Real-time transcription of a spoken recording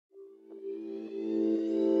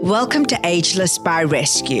Welcome to Ageless by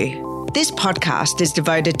Rescue. This podcast is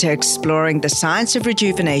devoted to exploring the science of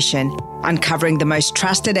rejuvenation, uncovering the most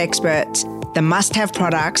trusted experts, the must-have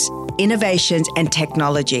products, innovations, and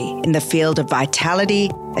technology in the field of vitality,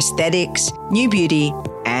 aesthetics, new beauty,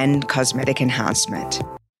 and cosmetic enhancement.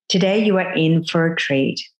 Today, you are in for a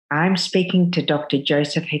treat. I'm speaking to Dr.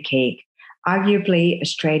 Joseph Hkeik, arguably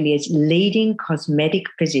Australia's leading cosmetic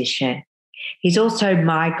physician. He's also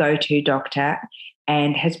my go-to doctor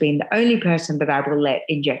and has been the only person that I will let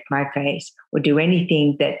inject my face or do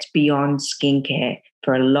anything that's beyond skincare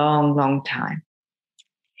for a long, long time.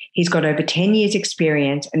 He's got over 10 years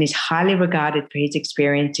experience and is highly regarded for his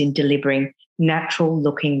experience in delivering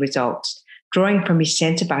natural-looking results, drawing from his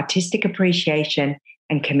sense of artistic appreciation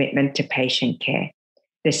and commitment to patient care.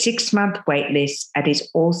 The 6-month wait list at his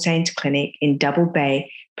All Saints Clinic in Double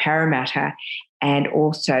Bay, Parramatta, and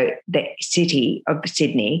also the city of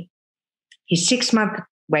Sydney. His 6-month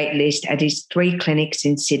wait list at his 3 clinics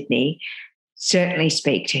in Sydney certainly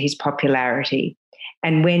speak to his popularity.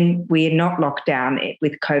 And when we are not locked down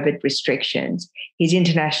with COVID restrictions, his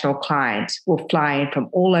international clients will fly in from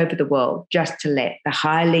all over the world just to let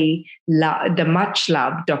the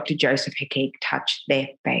much-loved Dr. Joseph Hkeik touch their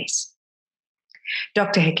face.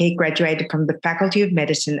 Dr. Hkeik graduated from the Faculty of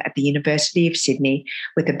Medicine at the University of Sydney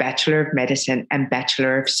with a Bachelor of Medicine and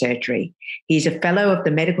Bachelor of Surgery. He is a Fellow of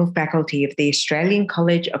the Medical Faculty of the Australian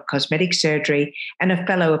College of Cosmetic Surgery and a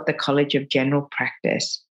Fellow of the College of General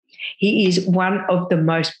Practice. He is one of the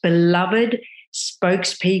most beloved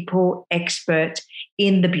spokespeople, experts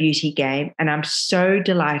in the beauty game, and I'm so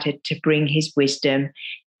delighted to bring his wisdom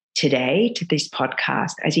today to this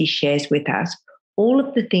podcast as he shares with us all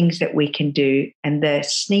of the things that we can do and the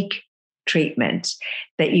sneak treatments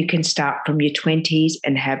that you can start from your 20s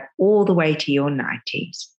and have all the way to your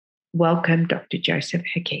 90s. Welcome, Dr. Joseph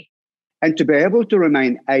Hkeik. And to be able to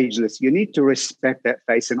remain ageless, you need to respect that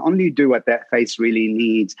face and only do what that face really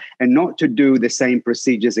needs and not to do the same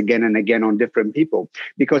procedures again and again on different people.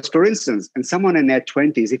 Because, for instance, in someone in their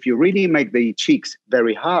 20s, if you really make the cheeks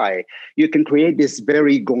very high, you can create this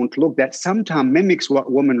very gaunt look that sometimes mimics what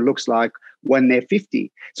a woman looks like when they're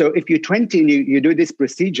 50. So if you're 20 and you do this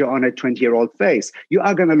procedure on a 20-year-old face, you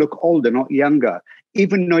are going to look older, not younger.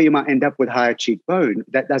 Even though you might end up with higher cheekbone,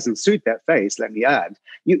 that doesn't suit that face, let me add.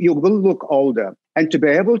 You will look older. And to be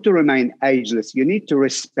able to remain ageless, you need to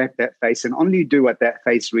respect that face and only do what that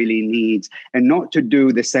face really needs and not to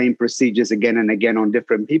do the same procedures again and again on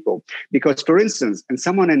different people. Because, for instance, in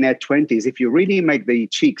someone in their 20s, if you really make the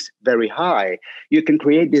cheeks very high, you can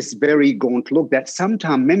create this very gaunt look that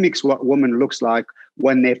sometimes mimics what a woman looks like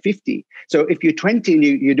when they're 50. So if you're 20 and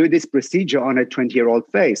you do this procedure on a 20-year-old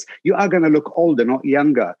face, you are going to look older, not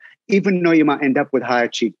younger. Even though you might end up with higher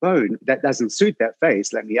cheekbone, that doesn't suit that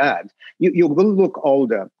face, let me add. You will look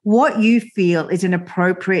older. What you feel is an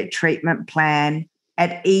appropriate treatment plan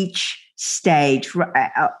at each stage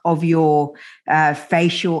of your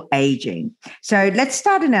facial aging. So let's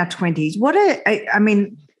start in our 20s.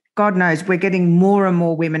 God knows we're getting more and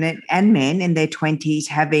more women and men in their 20s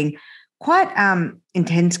having quite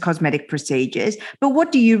intense cosmetic procedures. But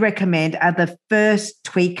what do you recommend are the first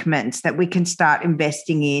tweakments that we can start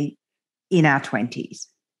investing in our 20s?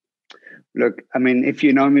 Look, if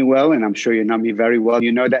you know me well, and I'm sure you know me very well,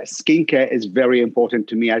 you know that skincare is very important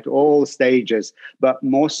to me at all stages, but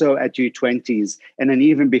more so at your 20s and then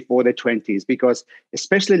even before the 20s, because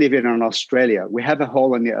especially living in Australia, we have a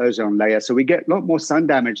hole in the ozone layer. So we get a lot more sun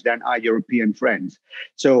damage than our European friends.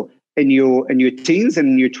 So in your teens and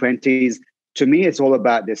in your 20s, to me, it's all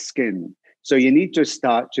about the skin. So you need to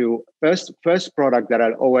start to, first product that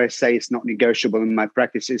I'll always say is not negotiable in my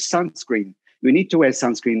practice is sunscreen. You need to wear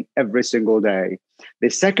sunscreen every single day. The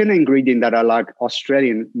second ingredient that I like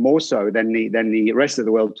Australian more so than the rest of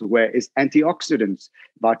the world to wear is antioxidants,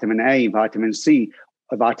 vitamin A, vitamin C,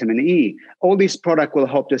 vitamin E. All these products will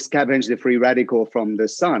help to scavenge the free radical from the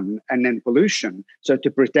sun and then pollution. So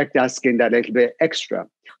to protect our skin that little bit extra.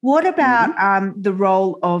 What about the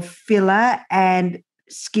role of filler and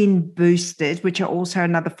skin boosters, which are also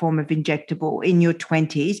another form of injectable in your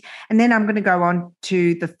 20s? And then I'm going to go on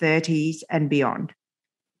to the 30s and beyond.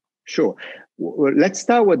 Sure. Well, let's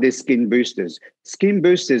start with the skin boosters. Skin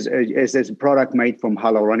boosters is a product made from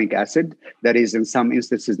hyaluronic acid that is in some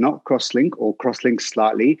instances not cross-linked or cross-linked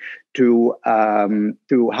slightly to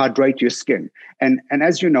hydrate your skin. And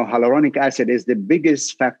as you know, hyaluronic acid is the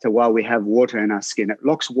biggest factor why we have water in our skin. It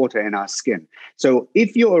locks water in our skin. So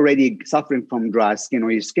if you're already suffering from dry skin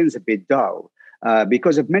or your skin's a bit dull,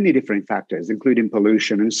 because of many different factors, including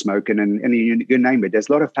pollution and smoking and you name it. There's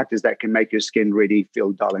a lot of factors that can make your skin really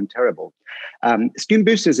feel dull and terrible. Skin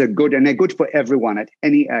boosters are good, and they're good for everyone at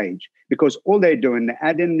any age, because all they're doing, they're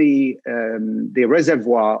adding the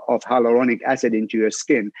reservoir of hyaluronic acid into your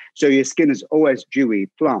skin. So your skin is always dewy,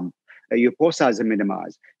 plump. Your pore size are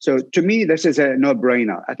minimized. So to me, this is a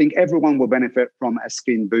no-brainer. I think everyone will benefit from a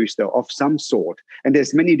skin booster of some sort. And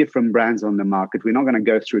there's many different brands on the market. We're not going to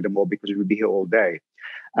go through them all because we'll be here all day.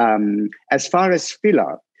 As far as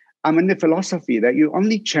filler, I'm in the philosophy that you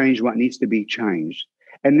only change what needs to be changed.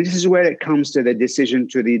 And this is where it comes to the decision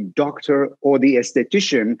to the doctor or the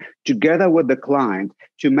esthetician together with the client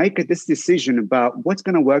to make this decision about what's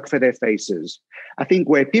going to work for their faces. I think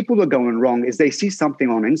where people are going wrong is they see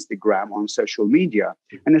something on Instagram, on social media,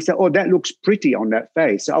 and they say, oh, that looks pretty on that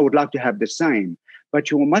face, so I would like to have the same.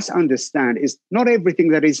 But you must understand is not everything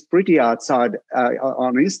that is pretty outside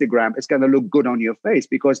on Instagram is going to look good on your face,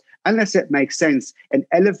 because unless it makes sense and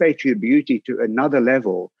elevates your beauty to another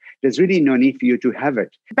level, there's really no need for you to have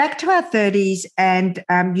it. Back to our 30s, and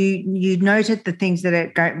you noted the things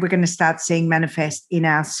that we're going to start seeing manifest in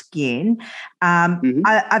our skin. Are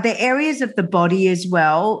there areas of the body as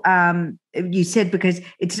well? You said because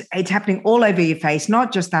it's happening all over your face,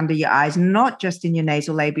 not just under your eyes, not just in your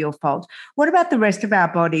nasolabial folds. What about the rest of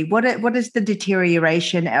our body? What is the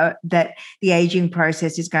deterioration that the aging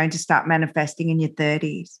process is going to start manifesting in your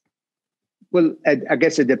 30s? Well, I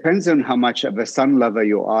guess it depends on how much of a sun lover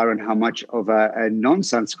you are and how much of a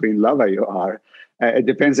non-sunscreen lover you are. It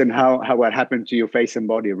depends on what happened to your face and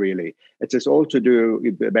body, really. It's just all to do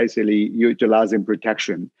with basically utilizing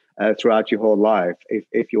protection throughout your whole life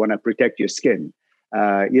if you want to protect your skin.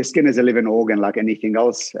 Your skin is a living organ like anything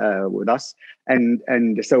else with us. And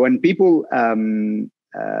so when people...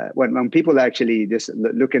 when people actually just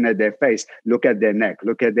looking at their face, look at their neck,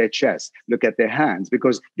 look at their chest, look at their hands,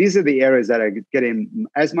 because these are the areas that are getting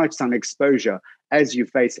as much sun exposure as your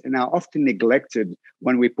face and are often neglected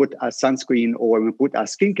when we put our sunscreen or when we put our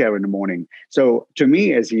skincare in the morning. So to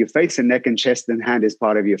me, as your face and neck and chest and hand is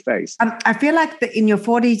part of your face. I feel like in your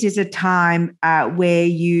 40s is a time where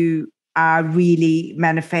you are really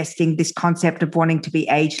manifesting this concept of wanting to be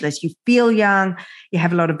ageless. You feel young, you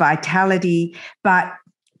have a lot of vitality, but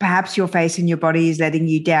perhaps your face and your body is letting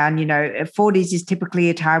you down. 40s is typically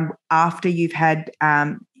a time after you've had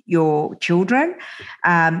your children.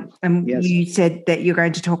 And yes. You said that you're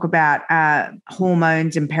going to talk about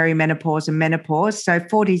hormones and perimenopause and menopause. So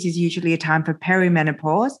 40s is usually a time for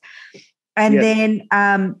perimenopause. And yes.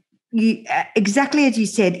 Then you exactly as you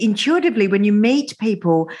said, intuitively, when you meet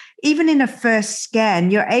people, even in a first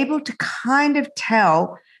scan, you're able to kind of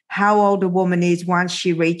tell how old a woman is once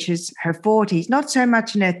she reaches her 40s, not so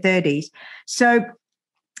much in her 30s. So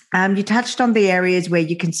you touched on the areas where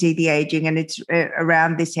you can see the aging, and it's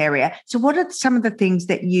around this area. So what are some of the things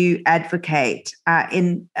that you advocate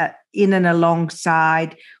in and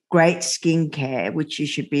alongside great skincare, which you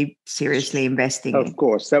should be seriously investing in? Of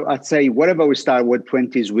course. So I'd say whatever we start with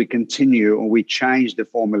 20s, we continue or we change the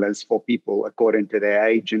formulas for people according to their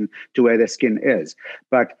age and to where their skin is.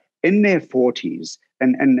 But in their 40s,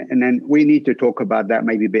 and then we need to talk about that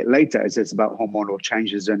maybe a bit later, as it's about hormonal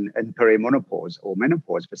changes and perimenopause or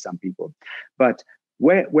menopause for some people. But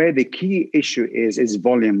where the key issue is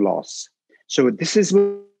volume loss. So this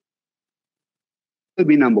will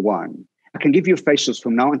be number one. I can give you facials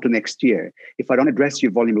from now until next year. If I don't address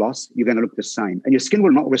your volume loss, you're going to look the same. And your skin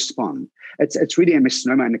will not respond. It's really a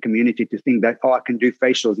misnomer in the community to think that, I can do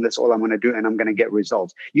facials and that's all I'm going to do and I'm going to get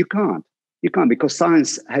results. You can't. You can't, because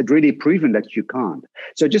science had really proven that you can't.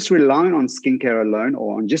 So just relying on skincare alone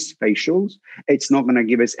or on just facials, it's not going to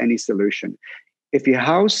give us any solution. If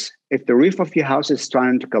the roof of your house is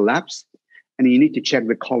starting to collapse, and you need to check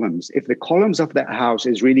the columns. If the columns of that house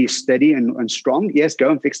is really steady and strong, yes,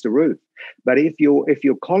 go and fix the roof. But if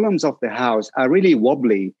your columns of the house are really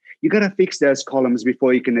wobbly, you got to fix those columns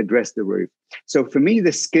before you can address the roof. So for me,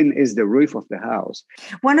 the skin is the roof of the house.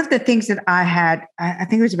 One of the things that I had, I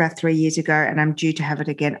think it was about 3 years ago, and I'm due to have it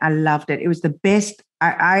again. I loved it. It was the best.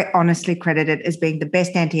 I honestly credit it as being the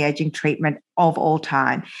best anti-aging treatment of all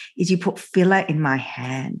time, is you put filler in my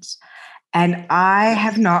hands. And I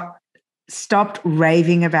have not stopped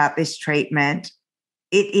raving about this treatment.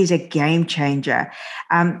 It is a game changer.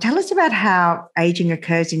 Tell us about how aging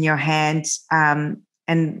occurs in your hands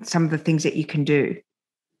and some of the things that you can do.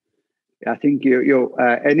 I think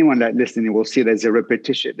anyone that listening will see there's a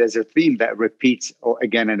repetition. There's a theme that repeats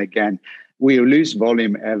again and again. we lose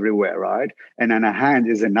volume everywhere, right? And then a hand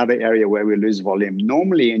is another area where we lose volume.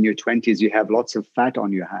 Normally in your 20s, you have lots of fat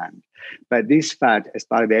on your hand. But this fat, as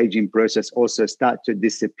part of the aging process, also start to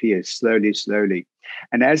disappear slowly.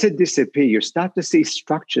 And as it disappears, you start to see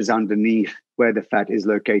structures underneath where the fat is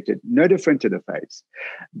located, no different to the face.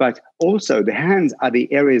 But also the hands are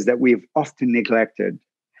the areas that we've often neglected.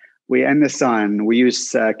 We're in the sun, we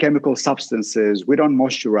use chemical substances, we don't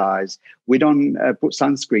moisturize, we don't put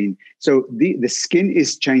sunscreen. So the skin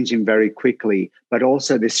is changing very quickly, but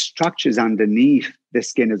also the structures underneath the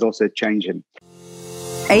skin is also changing.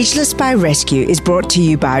 Ageless by Rescue is brought to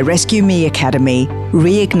you by Rescue Me Academy,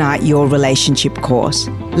 Reignite Your Relationship course.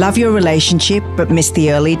 Love your relationship but miss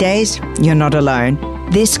the early days? You're not alone.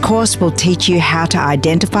 This course will teach you how to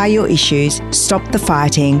identify your issues, stop the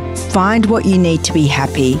fighting, find what you need to be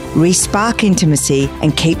happy, re-spark intimacy,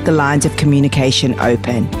 and keep the lines of communication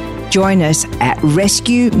open. Join us at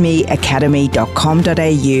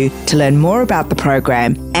rescuemeacademy.com.au to learn more about the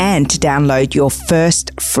program and to download your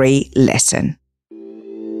first free lesson.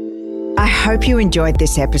 I hope you enjoyed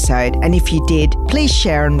this episode, and if you did, please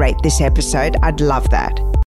share and rate this episode. I'd love that.